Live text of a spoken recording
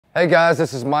Hey guys,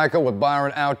 this is Michael with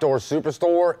Byron Outdoor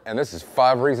Superstore, and this is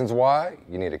 5 reasons why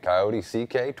you need a Kioti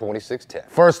CK2610.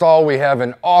 First of all, we have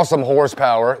an awesome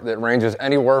horsepower that ranges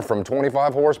anywhere from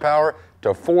 25 horsepower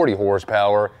to 40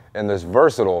 horsepower in this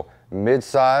versatile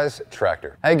mid-size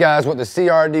tractor. Hey guys, with the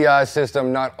CRDI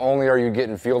system, not only are you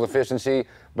getting fuel efficiency,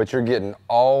 but you're getting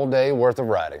all day worth of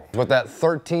riding. With that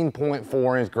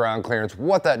 13.4-inch ground clearance,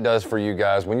 what that does for you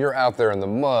guys, when you're out there in the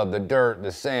mud, the dirt,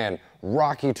 the sand,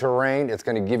 rocky terrain, it's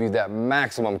gonna give you that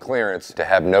maximum clearance to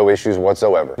have no issues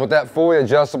whatsoever. With that fully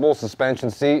adjustable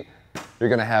suspension seat, you're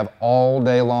gonna have all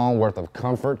day long worth of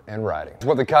comfort and riding.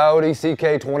 With the Kioti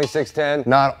CK2610,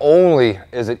 not only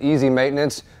is it easy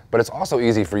maintenance, but it's also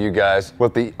easy for you guys.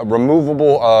 With the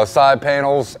removable side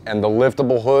panels and the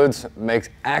liftable hoods, makes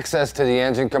access to the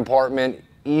engine compartment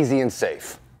easy and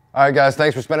safe. All right guys,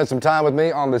 thanks for spending some time with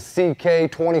me on the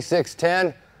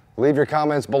CK2610. Leave your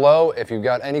comments below if you've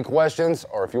got any questions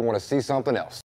or if you want to see something else.